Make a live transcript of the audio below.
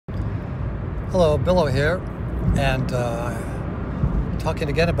Hello, Billo here, and talking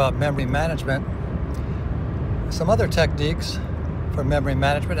again about memory management. Some other techniques for memory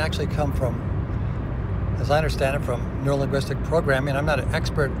management actually come from, as I understand it, from neurolinguistic programming. I'm not an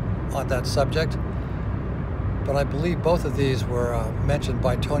expert on that subject, but I believe both of these were mentioned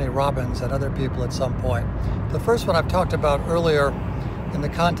by Tony Robbins and other people at some point. The first one I've talked about earlier in the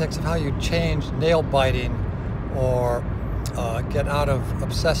context of how you change nail biting or get out of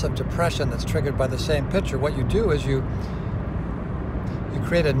obsessive depression that's triggered by the same picture. What you do is you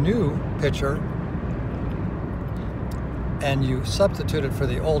create a new picture and you substitute it for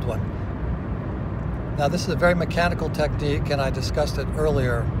the old one. Now, this is a very mechanical technique, and I discussed it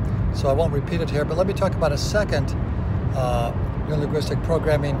earlier, so I won't repeat it here, but let me talk about a second neurolinguistic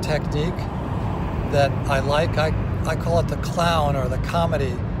programming technique that I like. I call it the clown or the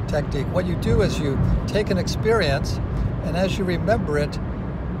comedy technique. What you do is you take an experience, and as you remember it,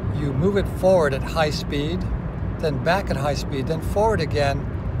 you move it forward at high speed, then back at high speed, then forward again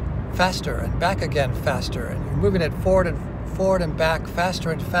faster, and back again faster, and you're moving it forward and back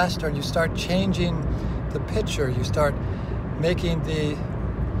faster and faster, and you start changing the picture. You start making the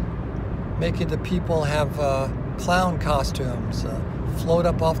people have clown costumes, float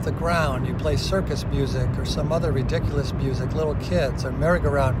up off the ground. You play circus music or some other ridiculous music, little kids, or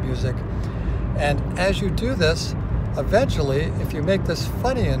merry-go-round music. And as you do this, eventually, if you make this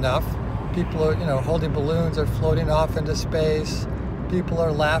funny enough, people are, holding balloons or floating off into space, people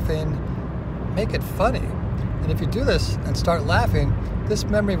are laughing, make it funny. And if you do this and start laughing, this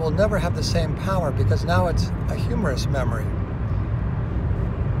memory will never have the same power because now it's a humorous memory.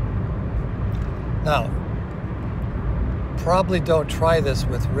 Now, probably don't try this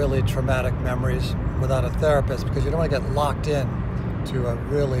with really traumatic memories without a therapist because you don't want to get locked in to a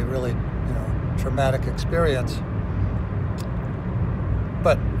really, really, traumatic experience.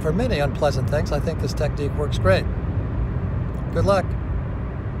 But for many unpleasant things, I think this technique works great. Good luck.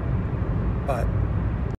 Bye.